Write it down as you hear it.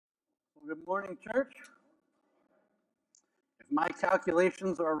Well, good morning, church. If my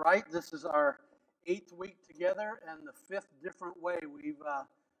calculations are right, this is our 8th week together and the 5th different way we've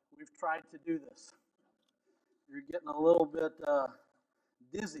tried to do this. You're getting a little bit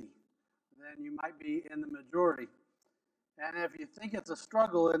dizzy, then you might be in the majority. And if you think it's a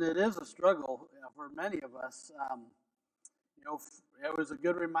struggle, and it is a struggle for many of us, it was a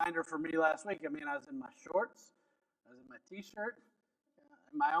good reminder for me last week. I mean, I was in my shorts, I was in my t-shirt,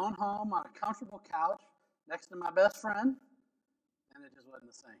 in my own home on a comfortable couch next to my best friend, and it just wasn't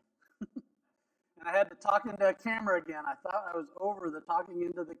the same. And I had to talk into a camera again. I thought I was over the talking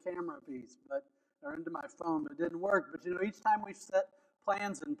into the camera piece, or into my phone, but it didn't work. But each time we set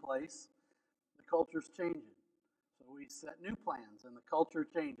plans in place, the culture's changing. So we set new plans, and the culture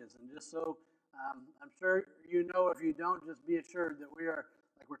changes. And just so I'm sure you know, if you don't, just be assured that we're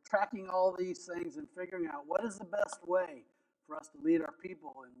tracking all these things and figuring out what is the best way for us to lead our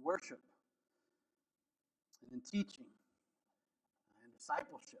people in worship and in teaching and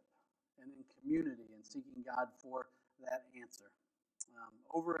discipleship and in community and seeking God for that answer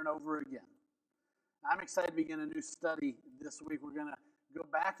over and over again. I'm excited to begin a new study this week. We're going to go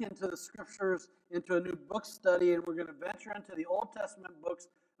back into the scriptures, into a new book study, and we're going to venture into the Old Testament books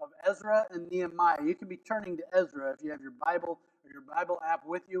of Ezra and Nehemiah. You can be turning to Ezra if you have your Bible or your Bible app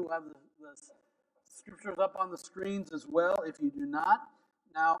with you. We'll have the scriptures up on the screens as well if you do not.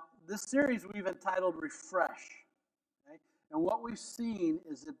 Now, this series we've entitled Refresh. Okay? And what we've seen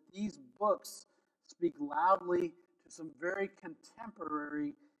is that these books speak loudly to some very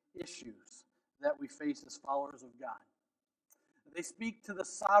contemporary issues that we face as followers of God. They speak to the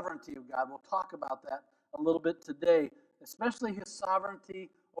sovereignty of God. We'll talk about that a little bit today, especially his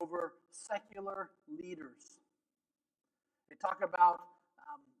sovereignty over secular leaders. They talk about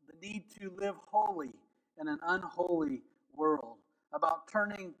the need to live holy in an unholy world, about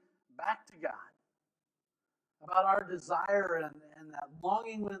turning back to God, about our desire and that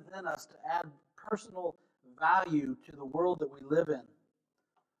longing within us to add personal value to the world that we live in,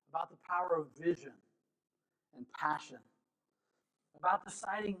 about the power of vision and passion, about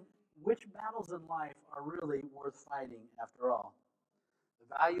deciding which battles in life are really worth fighting after all.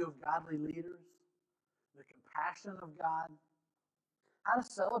 The value of godly leaders, the compassion of God, how to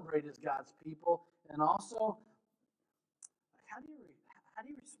celebrate as God's people, and also how do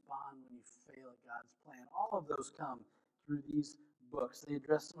you respond when you fail at God's plan? All of those come through these books. They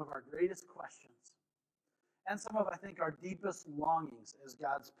address some of our greatest questions and some of, I think, our deepest longings as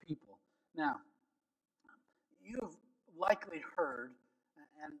God's people. Now, you've likely heard,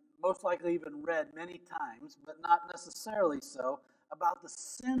 and most likely even read many times, but not necessarily so, about the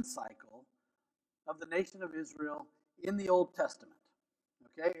sin cycle of the nation of Israel in the Old Testament.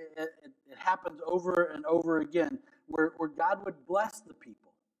 Okay, it happens over and over again, where God would bless the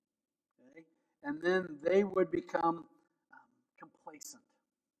people, okay, and then they would become complacent,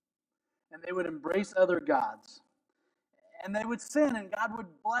 and they would embrace other gods, and they would sin, and God would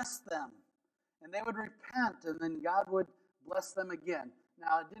bless them, and they would repent, and then God would bless them again.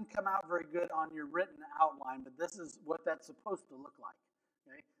 Now, it didn't come out very good on your written outline, but this is what that's supposed to look like.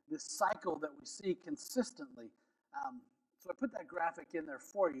 Okay, this cycle that we see consistently. So I put that graphic in there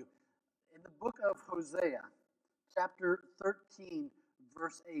for you. In the book of Hosea, chapter 13,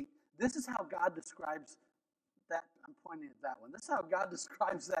 verse 8, this is how God describes that. I'm pointing at that one. This is how God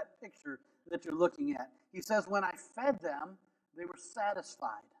describes that picture that you're looking at. He says, when I fed them, they were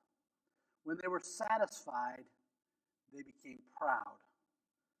satisfied. When they were satisfied, they became proud.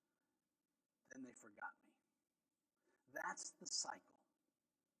 Then they forgot me. That's the cycle.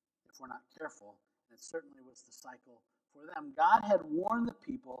 If we're not careful, and it certainly was the cycle for them. God had warned the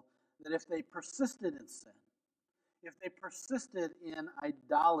people that if they persisted in sin, if they persisted in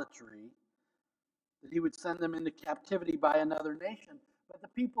idolatry, that he would send them into captivity by another nation. But the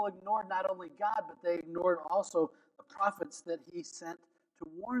people ignored not only God, but they ignored also the prophets that he sent to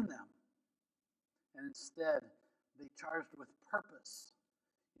warn them. And instead, they charged with purpose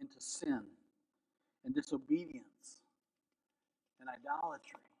into sin and disobedience and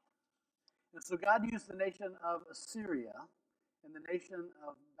idolatry. And so God used the nation of Assyria and the nation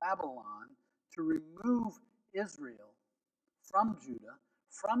of Babylon to remove Israel from Judah,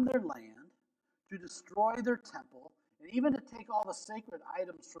 from their land, to destroy their temple, and even to take all the sacred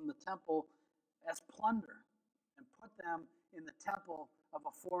items from the temple as plunder and put them in the temple of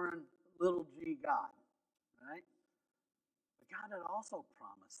a foreign little g god. Right? But God had also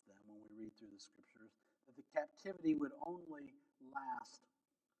promised them, when we read through the scriptures, that the captivity would only last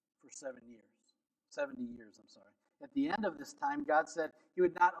for 70 years. At the end of this time, God said he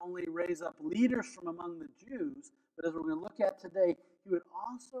would not only raise up leaders from among the Jews, but as we're going to look at today, he would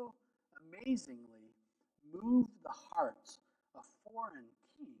also amazingly moved the hearts of foreign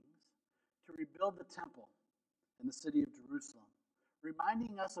kings to rebuild the temple in the city of Jerusalem,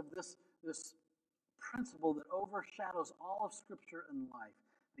 reminding us of this principle that overshadows all of Scripture and life,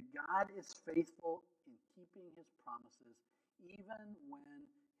 that God is faithful in keeping his promises even when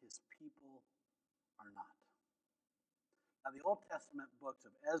his people are not. Now, the Old Testament books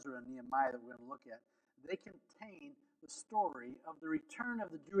of Ezra and Nehemiah that we're going to look at, they contain the story of the return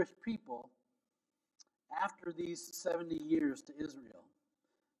of the Jewish people after these 70 years to Israel.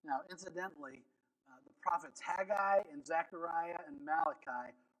 Now, incidentally, the prophets Haggai and Zechariah and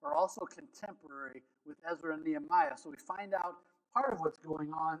Malachi are also contemporary with Ezra and Nehemiah. So we find out part of what's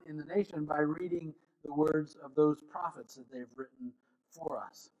going on in the nation by reading the words of those prophets that they've written for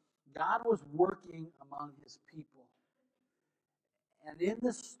us. God was working among his people. And in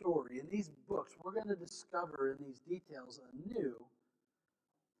this story, in these books, we're going to discover in these details anew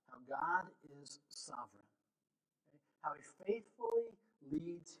how God is sovereign. Okay? How he faithfully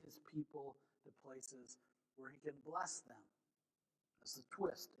leads his people to places where he can bless them. That's the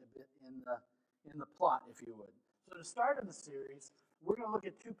twist a bit in the plot, if you would. So to start in the series, we're going to look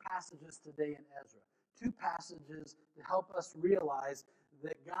at two passages today in Ezra. Two passages to help us realize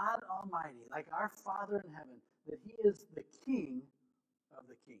that God Almighty, like our Father in heaven, that he is the King of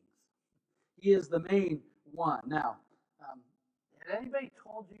the kings. He is the main one. Now, had anybody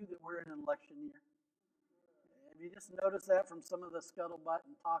told you that we're in an election year? Have you just noticed that from some of the scuttlebutt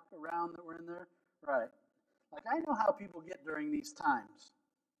and talk around that we're in there? Right. Like, I know how people get during these times.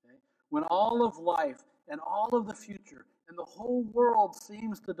 Okay? When all of life and all of the future and the whole world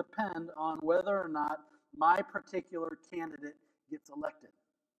seems to depend on whether or not my particular candidate gets elected.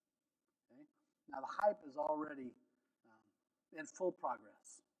 Okay? Now, the hype is already in full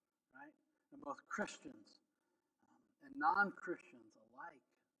progress, right? And both Christians and non-Christians alike.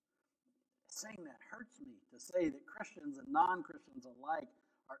 Saying that hurts me, to say that Christians and non-Christians alike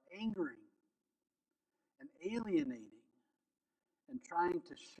are angering and alienating and trying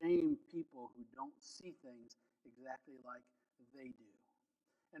to shame people who don't see things exactly like they do.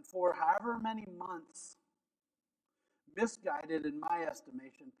 And for however many months, misguided in my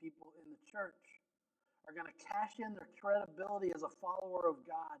estimation, people in the church are going to cash in their credibility as a follower of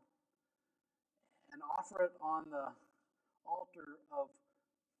God and offer it on the altar of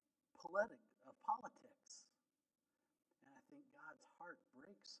politics. And I think God's heart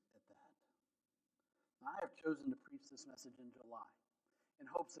breaks at that. Now, I have chosen to preach this message in July in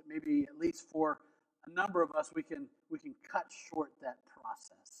hopes that maybe at least for a number of us we can cut short that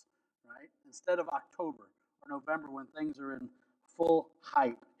process, right? Instead of October or November when things are in full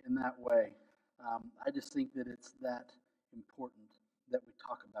hype in that way. I just think that it's that important that we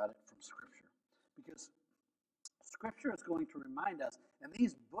talk about it from Scripture. Because Scripture is going to remind us, and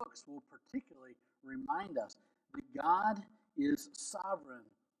these books will particularly remind us, that God is sovereign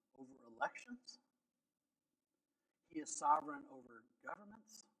over elections. He is sovereign over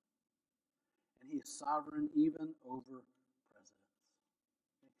governments. And he is sovereign even over presidents.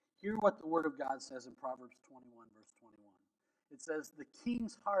 Hear what the Word of God says in Proverbs 21, verse 21. It says, "The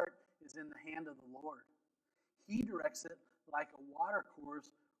king's heart is in the hand of the Lord. He directs it like a water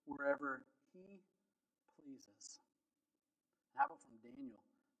course wherever he pleases." How about from Daniel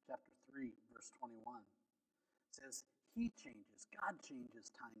chapter 3, verse 21? It says, God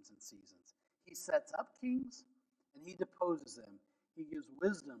changes times and seasons. He sets up kings and he deposes them. He gives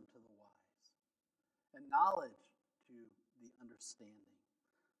wisdom to the wise and knowledge to the understanding.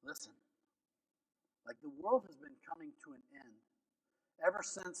 Listen, like the world has been coming to an end ever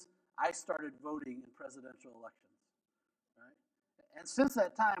since I started voting in presidential elections. Right? And since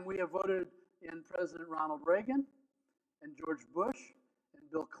that time, we have voted in President Ronald Reagan and George Bush and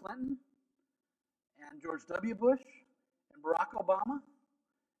Bill Clinton and George W. Bush and Barack Obama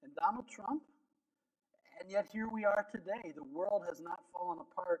and Donald Trump. And yet here we are today. The world has not fallen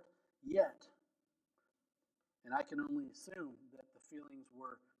apart yet. And I can only assume that the feelings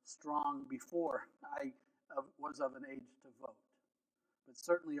were strong before I was of an age to vote. But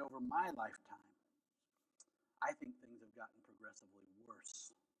certainly over my lifetime, I think things have gotten progressively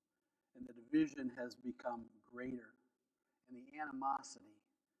worse. And the division has become greater. And the animosity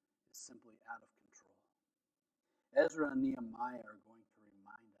is simply out of control. Ezra and Nehemiah are going to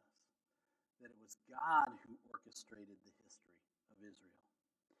remind us that it was God who orchestrated the history of Israel,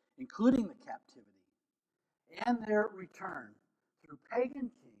 including the captivity and their return through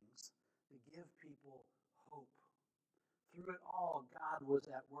pagan kings to give people hope. Through it all, God was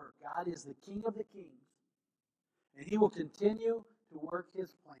at work. God is the King of the kings, and he will continue to work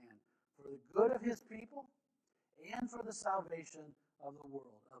his plan for the good of his people and for the salvation of the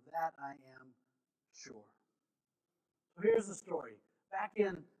world. Of that I am sure. So here's the story. Back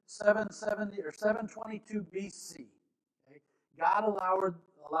in 770 or 722 BC, okay, God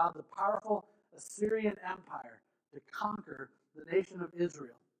allowed the powerful Assyrian Empire to conquer the nation of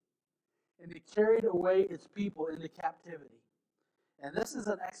Israel, and he carried away its people into captivity. And this is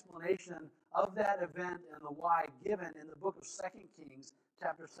an explanation of that event and the why given in the book of 2 Kings,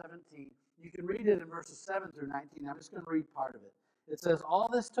 chapter 17. You can read it in verses 7 through 19. I'm just going to read part of it. It says, all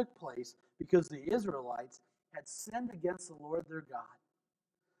this took place because the Israelites had sinned against the Lord their God.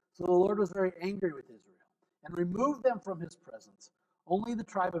 So the Lord was very angry with Israel and removed them from his presence. Only the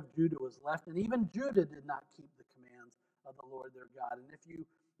tribe of Judah was left, and even Judah did not keep the commands of the Lord their God. And if you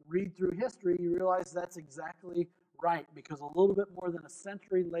read through history, you realize that's exactly right, because a little bit more than a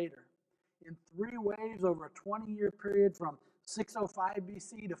century later, in 3 waves over a 20-year period from 605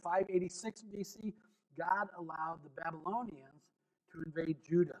 BC to 586 BC, God allowed the Babylonians to invade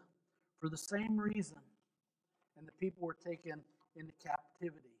Judah for the same reason, and the people were taken into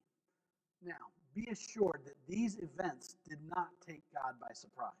captivity. Now, be assured that these events did not take God by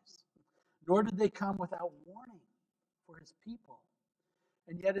surprise, nor did they come without warning for his people.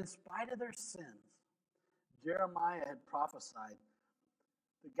 And yet, in spite of their sins, Jeremiah had prophesied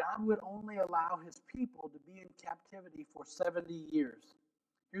that God would only allow his people to be in captivity for 70 years.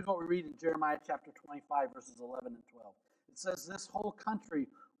 Here's what we read in Jeremiah chapter 25, verses 11 and 12. It says, this whole country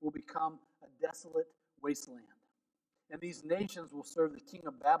will become a desolate wasteland, and these nations will serve the king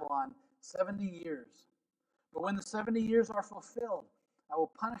of Babylon 70 years. But when the 70 years are fulfilled, I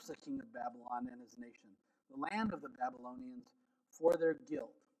will punish the king of Babylon and his nation, the land of the Babylonians, for their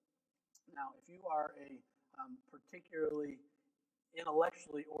guilt. Now, if you are a particularly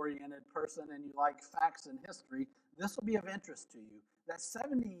intellectually oriented person and you like facts and history, this will be of interest to you. That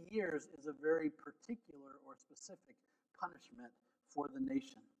 70 years is a very particular or specific punishment for the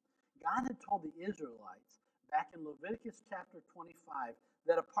nation. God had told the Israelites back in Leviticus chapter 25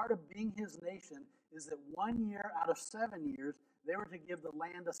 that a part of being his nation is that 1 year out of 7 years, they were to give the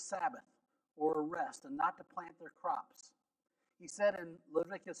land a Sabbath or a rest and not to plant their crops. He said in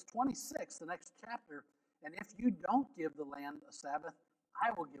Leviticus 26, the next chapter, and if you don't give the land a Sabbath,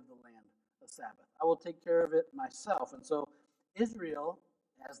 I will give the land a Sabbath. I will take care of it myself. And so Israel,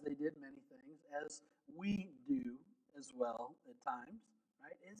 as they did many things, as we do as well at times,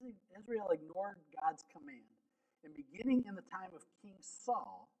 right? Israel ignored God's command. And beginning in the time of King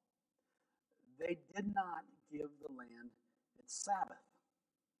Saul, they did not give the land its Sabbath.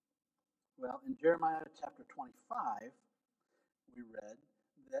 Well, in Jeremiah chapter 25, we read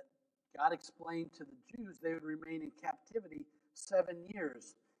that God explained to the Jews they would remain in captivity 7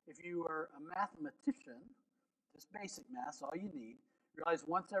 years. If you are a mathematician, just basic math, all you need, realize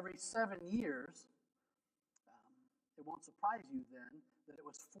once every 7 years, it won't surprise you then that it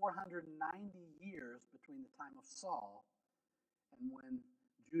was 490 years between the time of Saul and when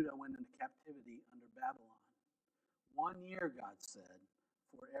Judah went into captivity under Babylon. 1 year, God said,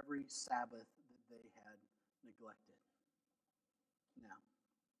 for every Sabbath that they had neglected. Now,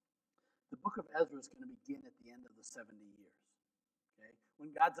 the book of Ezra is going to begin at the end of the 70 years, okay?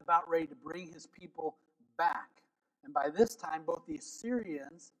 When God's about ready to bring his people back. And by this time, both the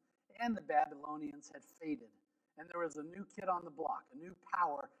Assyrians and the Babylonians had faded. And there was a new kid on the block, a new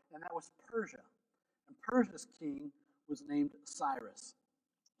power, and that was Persia. And Persia's king was named Cyrus.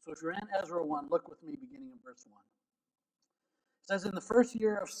 So if you're in Ezra 1, look with me beginning in verse 1. It says, in the first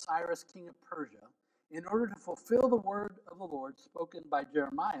year of Cyrus, king of Persia, in order to fulfill the word of the Lord spoken by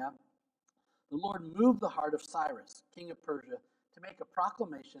Jeremiah, the Lord moved the heart of Cyrus, king of Persia, to make a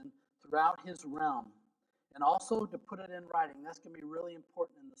proclamation throughout his realm, and also to put it in writing. That's going to be really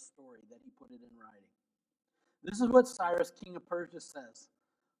important in the story, that he put it in writing. This is what Cyrus, king of Persia, says.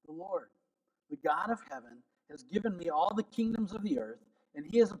 The Lord, the God of heaven, has given me all the kingdoms of the earth, and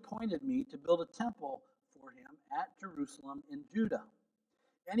he has appointed me to build a temple for him at Jerusalem in Judah.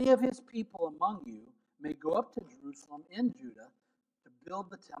 Any of his people among you may go up to Jerusalem in Judah to build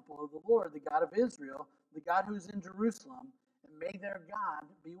the temple of the Lord, the God of Israel, the God who is in Jerusalem, and may their God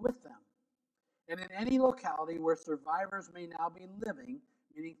be with them. And in any locality where survivors may now be living,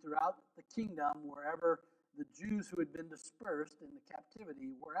 meaning throughout the kingdom, wherever the Jews who had been dispersed into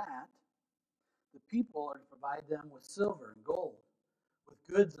captivity were at, the people are to provide them with silver and gold, with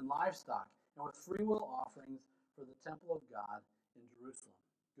goods and livestock, and with freewill offerings for the temple of God in Jerusalem.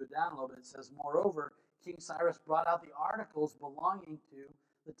 Go down a little bit. It says, moreover, King Cyrus brought out the articles belonging to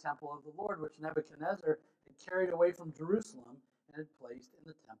the temple of the Lord, which Nebuchadnezzar had carried away from Jerusalem and had placed in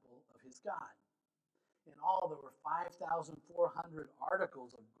the temple of his God. In all, there were 5,400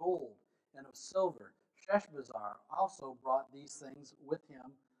 articles of gold and of silver, Sheshbazzar also brought these things with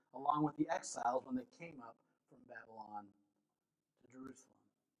him, along with the exiles when they came up from Babylon to Jerusalem.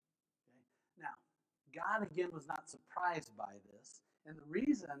 Okay? Now, God again was not surprised by this, and the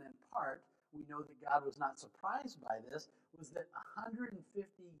reason, in part, we know that God was not surprised by this was that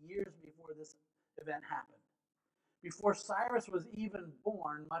 150 years before this event happened, before Cyrus was even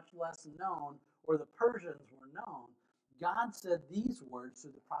born, much less known, or the Persians were known, God said these words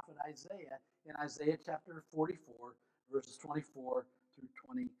through the prophet Isaiah in Isaiah chapter 44, verses 24 through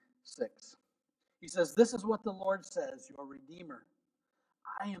 26. He says, "This is what the Lord says, your Redeemer.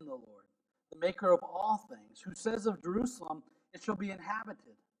 I am the Lord, the maker of all things, who says of Jerusalem, it shall be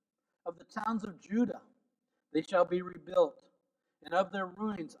inhabited. Of the towns of Judah, they shall be rebuilt, and of their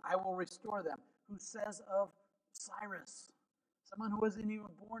ruins I will restore them. Who says of Cyrus, someone who wasn't even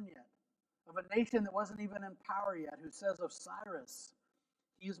born yet, of a nation that wasn't even in power yet, who says of Cyrus,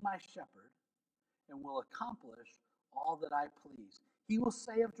 he is my shepherd and will accomplish all that I please. He will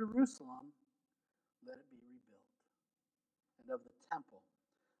say of Jerusalem, let it be rebuilt, and of the temple,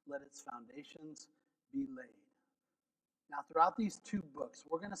 let its foundations be laid." Now, throughout these two books,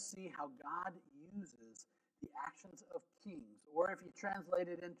 we're going to see how God uses the actions of kings, or if you translate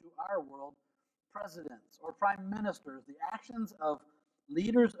it into our world, presidents or prime ministers, the actions of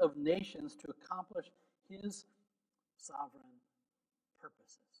leaders of nations to accomplish his sovereign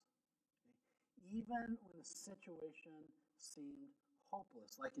purposes. Even when the situation seemed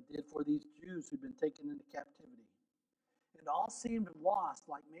hopeless, like it did for these Jews who'd been taken into captivity. It all seemed lost,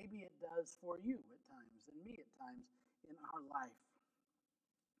 like maybe it does for you at times, and me at times in our life.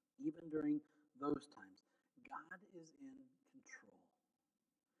 Even during those times, God is in control.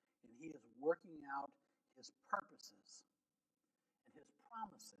 And he is working out his purposes and his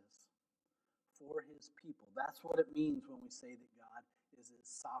promises for his people. That's what it means when we say that God is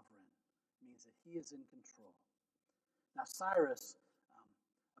sovereign. It means that he is in control. Now, Cyrus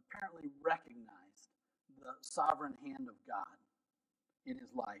apparently recognized the sovereign hand of God in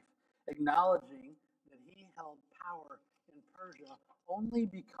his life, acknowledging that he held power in Persia only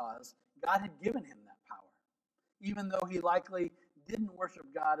because God had given him that power. Even though he likely didn't worship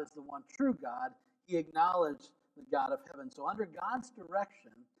God as the one true God, he acknowledged the God of heaven. So under God's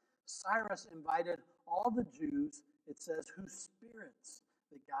direction, Cyrus invited all the Jews, it says, whose spirits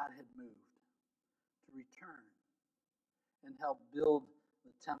that God had moved, to return and help build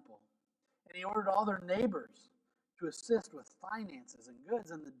the temple. And he ordered all their neighbors to assist with finances and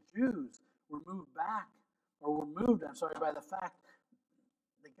goods, and the Jews were moved, by the fact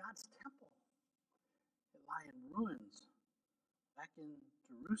that God's temple had lie in ruins back in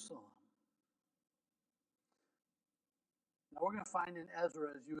Jerusalem. Now we're going to find in Ezra,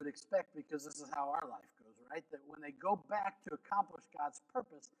 as you would expect, because this is how our life goes, right? That when they go back to accomplish God's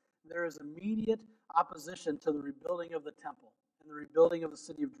purpose, there is immediate opposition to the rebuilding of the temple and the rebuilding of the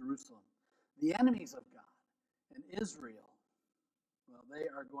city of Jerusalem. The enemies of God and Israel, well, they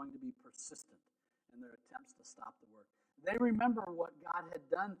are going to be persistent in their attempts to stop the work. They remember what God had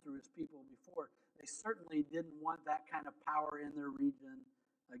done through his people before. They certainly didn't want that kind of power in their region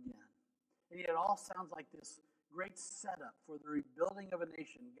again. And yet it all sounds like this great setup for the rebuilding of a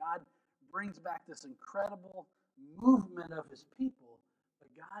nation. God brings back this incredible movement of his people, but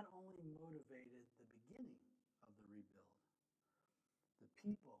God only motivated the beginning of the rebuild. The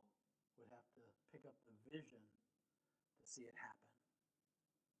people would have to pick up the vision to see it happen.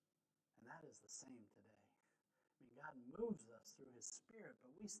 And that is the same today. I mean, God moves us through his Spirit,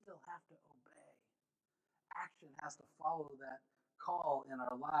 but we still have to obey. Action has to follow that call in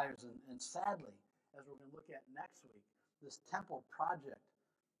our lives. And sadly, as we're going to look at next week, this temple project,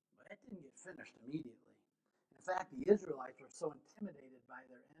 but it didn't get finished immediately. In fact, the Israelites were so intimidated by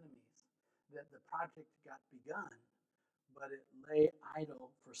their enemies that the project got begun, but it lay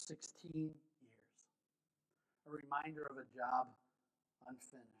idle for 16 years. A reminder of a job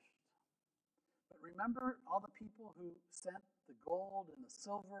unfinished. But remember all the people who sent the gold and the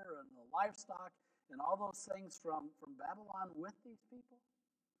silver and the livestock and all those things from Babylon with these people?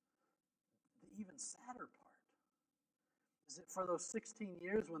 The even sadder part is that for those 16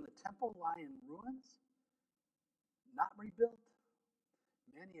 years when the temple lay in ruins, not rebuilt,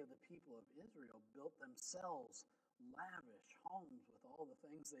 many of the people of Israel built themselves lavish homes with all the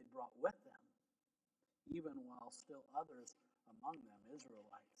things they brought with them, even while still others among them,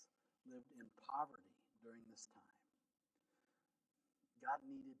 Israelites, lived in poverty during this time. God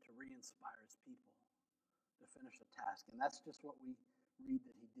needed to re-inspire his people to finish the task, and that's just what we read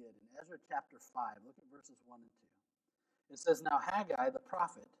that he did. In Ezra chapter 5, look at verses 1 and 2. It says, "Now Haggai the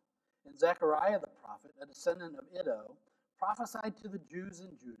prophet and Zechariah the prophet, a descendant of Iddo, prophesied to the Jews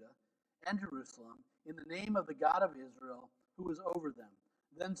in Judah and Jerusalem in the name of the God of Israel who was over them.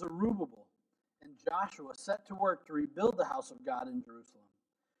 Then Zerubbabel and Joshua set to work to rebuild the house of God in Jerusalem.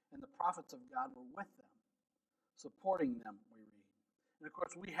 And the prophets of God were with them, supporting them, we read. And of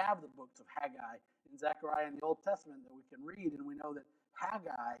course, we have the books of Haggai and Zechariah in the Old Testament that we can read, and we know that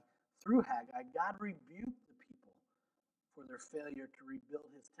through Haggai, God rebuked the people for their failure to rebuild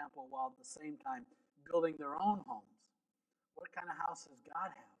his temple while at the same time building their own homes. What kind of house does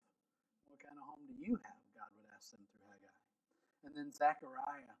God have? What kind of home do you have? God would ask them through Haggai. And then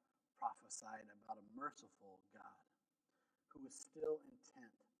Zechariah prophesied about a merciful God who was still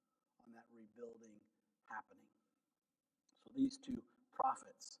intent on that rebuilding happening. So these two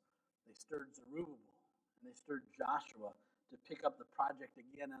prophets, they stirred Zerubbabel and they stirred Joshua to pick up the project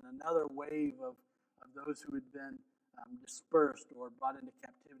again, and another wave of those who had been dispersed or brought into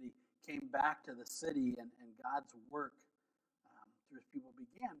captivity came back to the city, and God's work through his people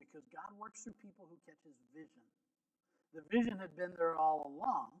began, because God works through people who catch his vision. The vision had been there all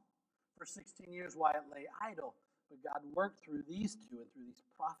along for 16 years while it lay idle, but God worked through these two and through these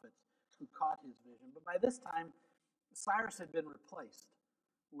prophets who caught his vision. But by this time, Cyrus had been replaced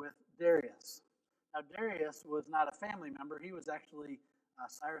with Darius. Now, Darius was not a family member. He was actually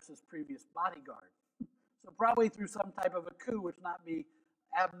Cyrus's previous bodyguard. So probably through some type of a coup, which not be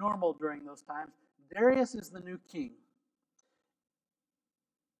abnormal during those times, Darius is the new king.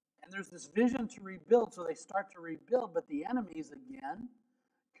 And there's this vision to rebuild, so they start to rebuild, but the enemies again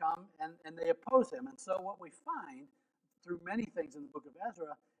come and they oppose him. And so what we find through many things in the book of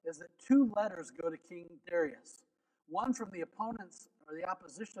Ezra is that two letters go to King Darius. One from the opponents or the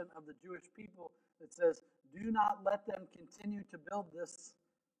opposition of the Jewish people that says, do not let them continue to build this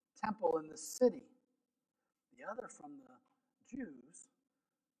temple in this city. The other from the Jews,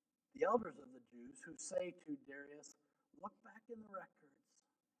 the elders of the Jews, who say to Darius, look back in the records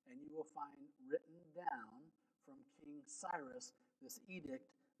and you will find written down from King Cyrus this edict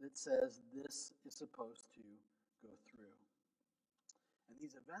that says this is supposed to go through. And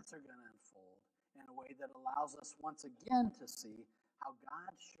these events are going to unfold in a way that allows us once again to see how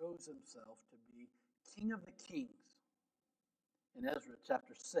God shows himself to be King of the Kings. In Ezra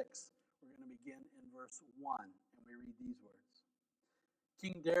chapter 6, we're going to begin in verse 1, and we read these words.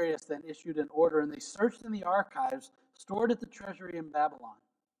 King Darius then issued an order, and they searched in the archives stored at the treasury in Babylon.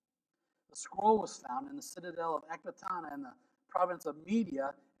 The scroll was found in the citadel of Ecbatana in the province of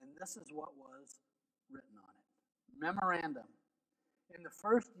Media, and this is what was written on it. Memorandum. In the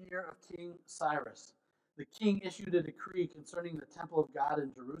first year of King Cyrus, the king issued a decree concerning the temple of God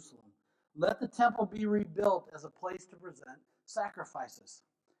in Jerusalem. Let the temple be rebuilt as a place to present sacrifices,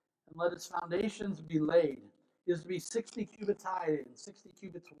 and let its foundations be laid. It is to be 60 cubits high and 60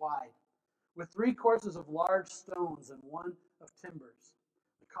 cubits wide, with 3 courses of large stones and 1 of timbers.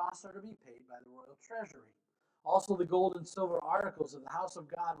 The costs are to be paid by the royal treasury. Also the gold and silver articles of the house of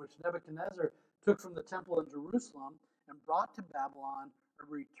God, which Nebuchadnezzar took from the temple in Jerusalem and brought to Babylon, are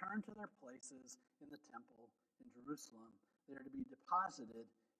returned to their places in the temple in Jerusalem. They are to be deposited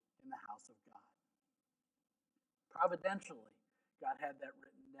in the house of God. Providentially, God had that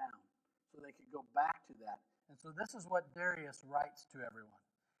written down so they could go back to that. And so this is what Darius writes to everyone.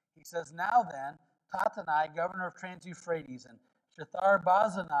 He says, now then, Tattenai, governor of Trans-Euphrates, and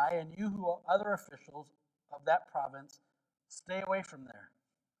Shethar-Bozenai, and you who are other officials of that province, stay away from there.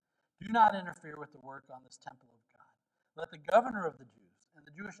 Do not interfere with the work on this temple of God. Let the governor of the Jews and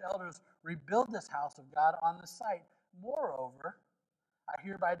the Jewish elders rebuild this house of God on the site. Moreover, I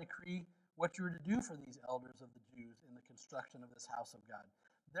hereby decree what you are to do for these elders of the Jews in the construction of this house of God.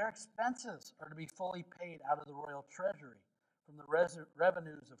 Their expenses are to be fully paid out of the royal treasury from the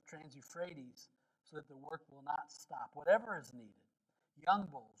revenues of Trans-Euphrates, so that the work will not stop. Whatever is needed, young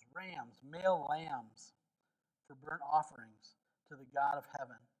bulls, rams, male lambs for burnt offerings to the God of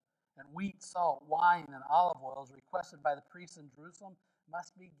heaven, and wheat, salt, wine, and olive oils requested by the priests in Jerusalem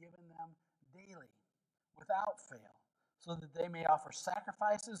must be given them daily, without fail, so that they may offer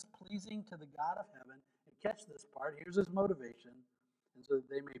sacrifices pleasing to the God of heaven. And catch this part, here's his motivation, and so that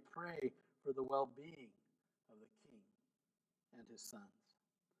they may pray for the well-being of the king and his sons.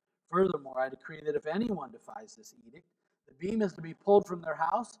 Furthermore, I decree that if anyone defies this edict, the beam is to be pulled from their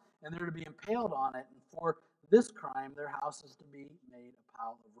house, and they're to be impaled on it, and for this crime their house is to be made a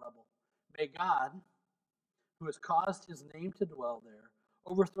pile of rubble. May God, who has caused his name to dwell there,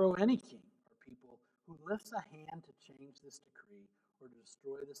 overthrow any king or people who lifts a hand to change this decree or to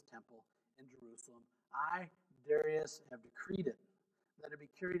destroy this temple in Jerusalem. I, Darius, have decreed it, that it be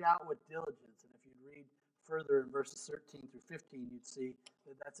carried out with diligence. And if you read further in verses 13 through 15, you'd see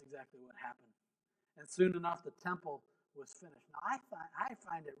that that's exactly what happened. And soon enough, the temple was finished. Now, I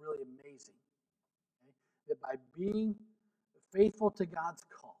find it really amazing, okay, that by being faithful to God's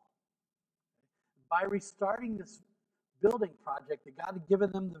call, by restarting this building project that God had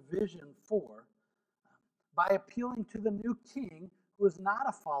given them the vision for, by appealing to the new king who was not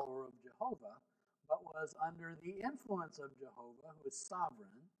a follower of Jehovah, but was under the influence of Jehovah, who is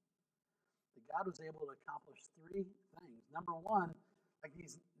sovereign, that God was able to accomplish three things. Number one, like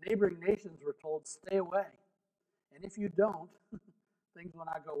these neighboring nations were told, stay away. And if you don't, things will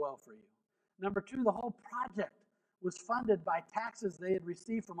not go well for you. Number two, the whole project was funded by taxes they had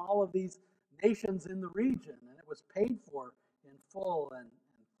received from all of these nations in the region, and it was paid for in full. And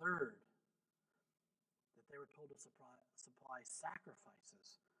third, that they were told to supply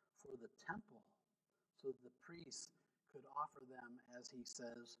sacrifices for the temple so that the priests could offer them, as he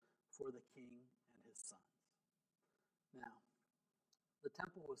says, for the king and his sons. Now, the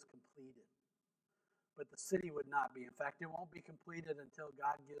temple was completed, but the city would not be. In fact, it won't be completed until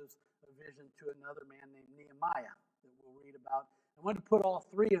God gives a vision to another man named Nehemiah that we'll read about. I wanted to put all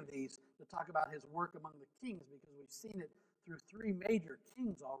three of these to talk about his work among the kings because we've seen it through three major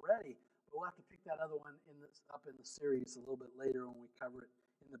kings already. But we'll have to pick that other one up in the series a little bit later when we cover it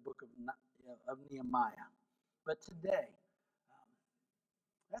in the book of Nehemiah. But today,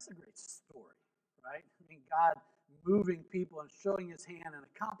 that's a great story, right? I mean, God moving people and showing his hand and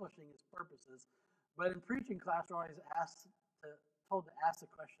accomplishing his purposes. But in preaching class, we're always told to ask the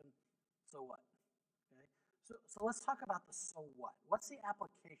question, so what? Okay? So let's talk about the so what. What's the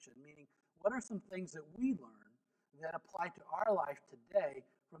application? Meaning, what are some things that we learn that apply to our life today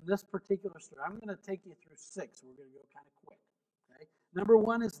from this particular story? I'm going to take you through 6. We're going to go kind of quick. Okay? Number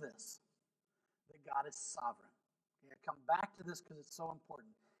 1 is this, that God is sovereign. Okay? I come back to this because it's so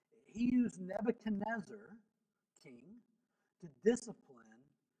important. He used Nebuchadnezzar, king, to discipline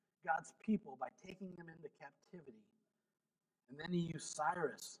God's people by taking them into captivity. And then he used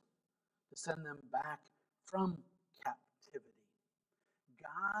Cyrus to send them back from captivity.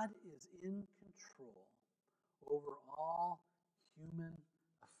 God is in control over all human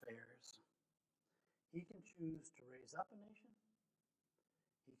affairs. He can choose to raise up a nation.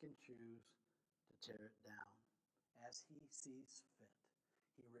 He can choose to tear it down as he sees fit.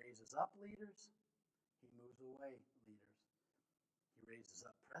 He raises up leaders. He moves away leaders. He raises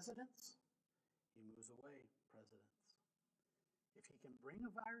up presidents. He moves away presidents. If he can bring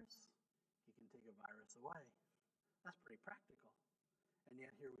a virus, he can take a virus away. That's pretty practical. And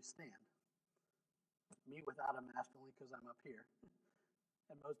yet here we stand. Me without a mask only because I'm up here.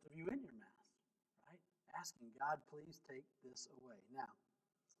 And most of you in your mask, right? Asking God, please take this away. Now,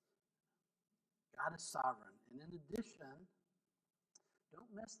 God is sovereign. And in addition, don't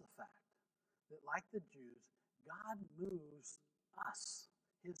miss the fact that like the Jews, God moves us,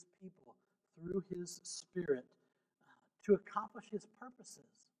 his people, through his Spirit to accomplish his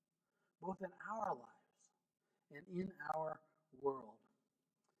purposes, both in our lives and in our world.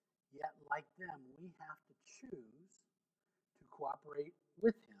 Yet, like them, we have to choose to cooperate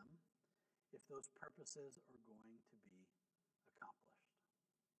with him if those purposes are going to be accomplished.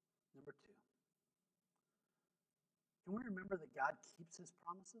 Number 2, can we remember that God keeps his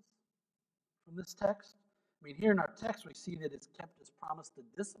promises from this text? I mean, here in our text, we see that it's kept his promise to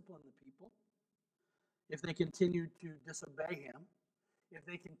discipline the people if they continue to disobey him, if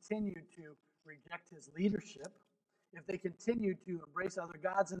they continue to reject his leadership, if they continue to embrace other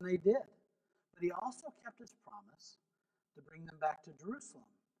gods, and they did. But he also kept his promise to bring them back to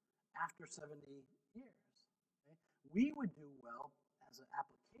Jerusalem after 70 years. Okay? We would do well as an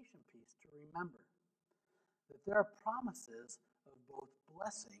application piece to remember that there are promises of both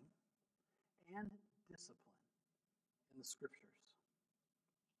blessing and discipline in the scriptures.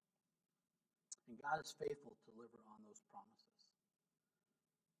 And God is faithful to deliver on those promises.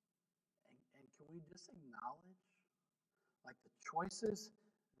 And can we just acknowledge, like, the choices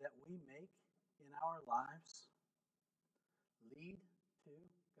that we make in our lives lead to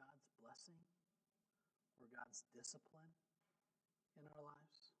God's blessing or God's discipline in our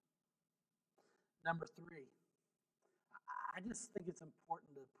lives? Number 3, I just think it's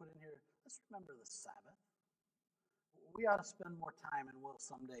important to put in here, let's remember the Sabbath. We ought to spend more time, and will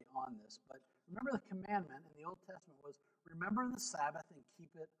someday, on this. But remember, the commandment in the Old Testament was, remember the Sabbath and keep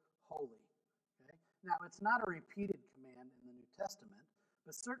it holy. Okay? Now, it's not a repeated command in the New Testament,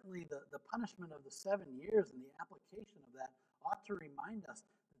 but certainly the punishment of the 7 years and the application of that ought to remind us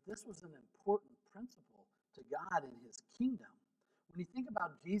that this was an important principle to God in his kingdom. When you think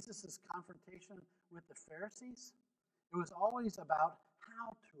about Jesus' confrontation with the Pharisees, it was always about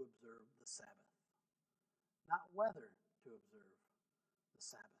how to observe the Sabbath, not whether to observe the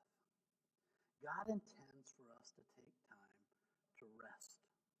Sabbath. God intends for us to take to rest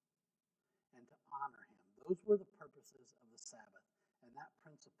and to honor him. Those were the purposes of the Sabbath, and that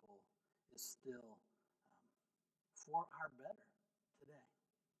principle is still for our better today.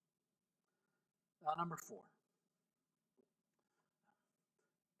 Number 4.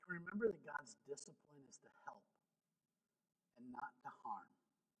 To remember that God's discipline is to help and not to harm.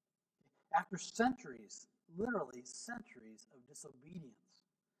 After centuries, literally centuries of disobedience,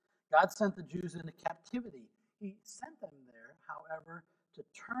 God sent the Jews into captivity. He sent them there, however, to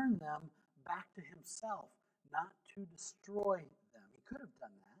turn them back to himself, not to destroy them. He could have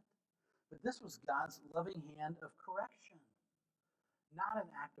done that, but this was God's loving hand of correction, not an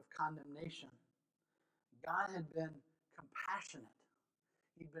act of condemnation. God had been compassionate.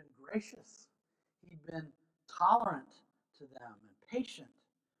 He'd been gracious. He'd been tolerant to them and patient.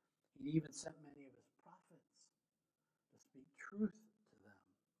 He even sent many of his prophets to speak truth to them.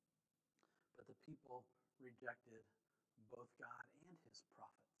 But the people rejected both God and his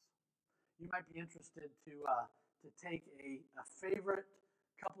prophets. You might be interested to take a favorite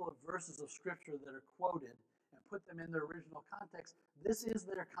couple of verses of Scripture that are quoted and put them in their original context. This is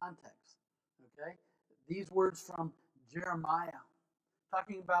their context. Okay? These words from Jeremiah,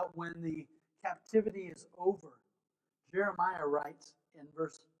 talking about when the captivity is over. Jeremiah writes in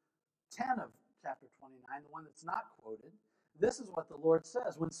verse 10 of chapter 29, the one that's not quoted, this is what the Lord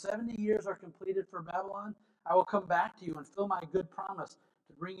says: when 70 years are completed for Babylon, I will come back to you and fulfill my good promise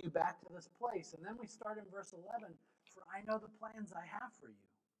to bring you back to this place. And then we start in verse 11, for I know the plans I have for you,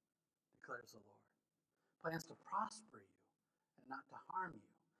 declares the Lord. Plans to prosper you and not to harm you.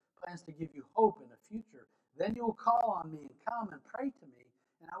 Plans to give you hope in a future. Then you will call on me and come and pray to me,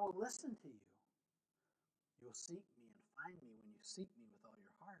 and I will listen to you. You will seek me and find me when you seek me with all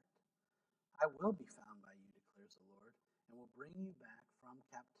your heart. I will be found by you, declares the Lord, and will bring you back from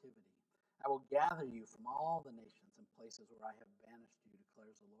captivity. I will gather you from all the nations and places where I have banished you,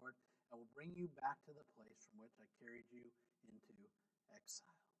 declares the Lord, and will bring you back to the place from which I carried you into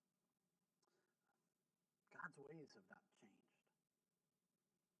exile. God's ways have not changed.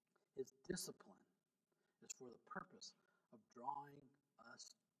 His discipline is for the purpose of drawing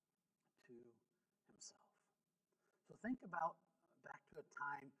us to himself. So think about back to a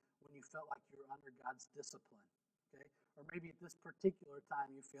time when you felt like you were under God's discipline, okay? Or maybe at this particular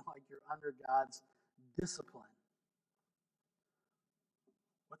time you feel like you're under God's discipline.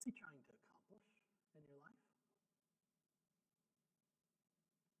 What's he trying to accomplish in your life?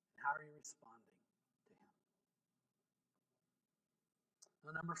 And how are you responding to him?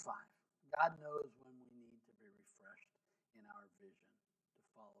 Now, number 5, God knows when we need to be refreshed in our vision to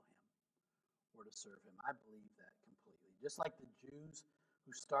follow him or to serve him. I believe that completely. Just like the Jews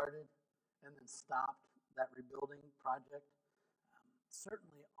who started and then stopped that rebuilding project,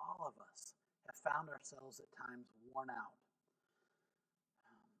 certainly all of us have found ourselves at times worn out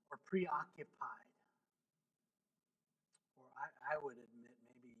or preoccupied. Or I would admit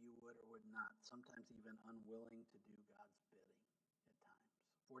maybe you would or would not, sometimes even unwilling to do God's bidding at times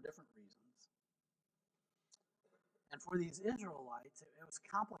for different reasons. And for these Israelites, it was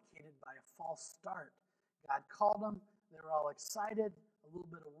complicated by a false start. God called them, they were all excited, a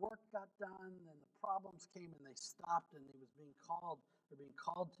little bit of work got done, then the problems came and they stopped, and they're being called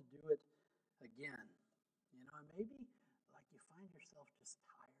to do it again. You know, and maybe like you find yourself just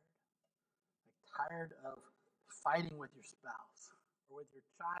tired of fighting with your spouse or with your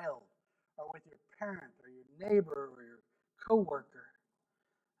child or with your parent or your neighbor or your coworker.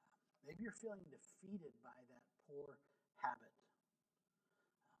 Maybe you're feeling defeated by that poor habit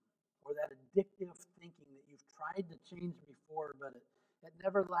or that addictive thinking that you've tried to change before, but it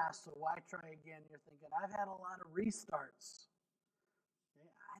never lasts, so why try again? You're thinking, I've had a lot of restarts. Okay?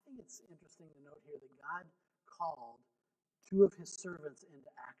 I think it's interesting to note here that God called 2 of his servants into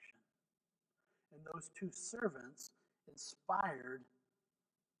action. And those 2 servants inspired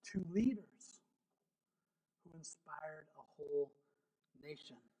 2 leaders who inspired a whole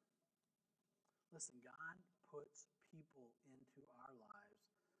nation. Listen, God puts people into our lives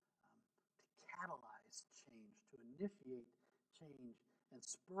to catalyze change, to initiate change, and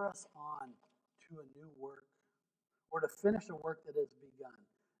spur us on to a new work or to finish a work that has begun.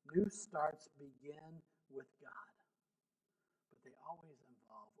 New starts begin with God, but they always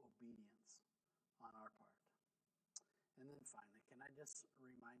involve obedience on our part. And then finally, can I just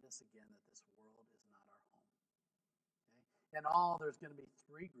remind us again that this world is not our home? Okay? In all, there's going to be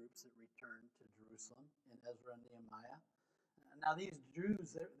 3 groups that return to Jerusalem in Ezra and Nehemiah. Now, these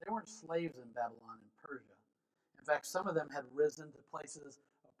Jews, they weren't slaves in Babylon and Persia. In fact, some of them had risen to places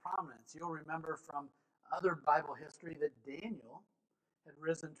of prominence. You'll remember from other Bible history that Daniel had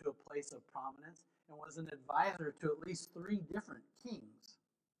risen to a place of prominence. and was an advisor to at least 3 different kings.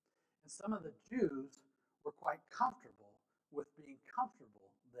 And some of the Jews were quite comfortable with being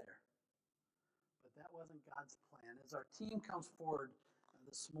comfortable there. But that wasn't God's plan. As our team comes forward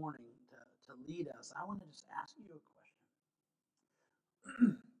this morning to lead us, I want to just ask you a question.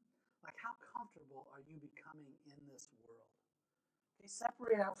 Like, how comfortable are you becoming in this world? Okay,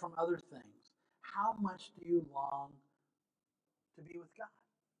 separate out from other things. How much do you long to be with God?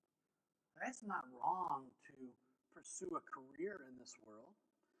 It's not wrong to pursue a career in this world.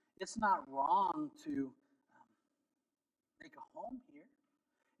 It's not wrong to make a home here.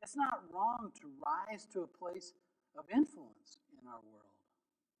 It's not wrong to rise to a place of influence in our world,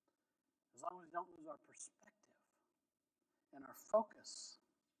 as long as we don't lose our perspective and our focus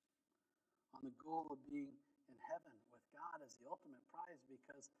on the goal of being in heaven with God as the ultimate prize,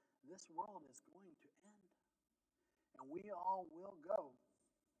 because this world is going to end. And we all will go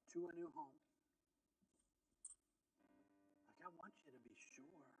to a new home. Like, I want you to be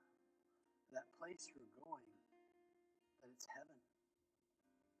sure that place you're going, that it's heaven.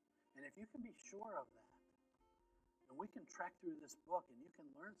 And if you can be sure of that, then we can track through this book and you can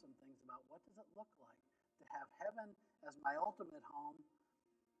learn some things about what does it look like to have heaven as my ultimate home,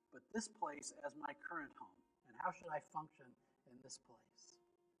 but this place as my current home. And how should I function in this place?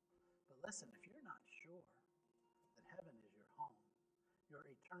 But listen, if you're not sure that heaven is your home, your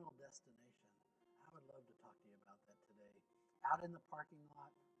eternal destination, I would love to talk to you about that today. Out in the parking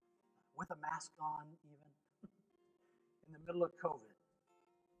lot, with a mask on even, in the middle of COVID.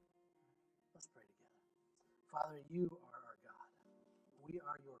 Let's pray together. Father, you are our God. We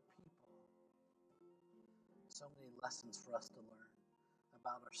are your people. So many lessons for us to learn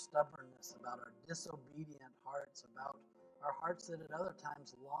about our stubbornness, about our disobedient hearts, about our hearts that at other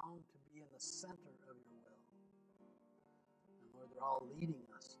times long to be in the center of your will. And Lord, they're all leading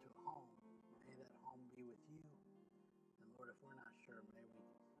us to a home. May that home be with you. And Lord, if we're not sure, may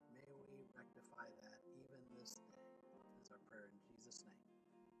we rectify that even this day.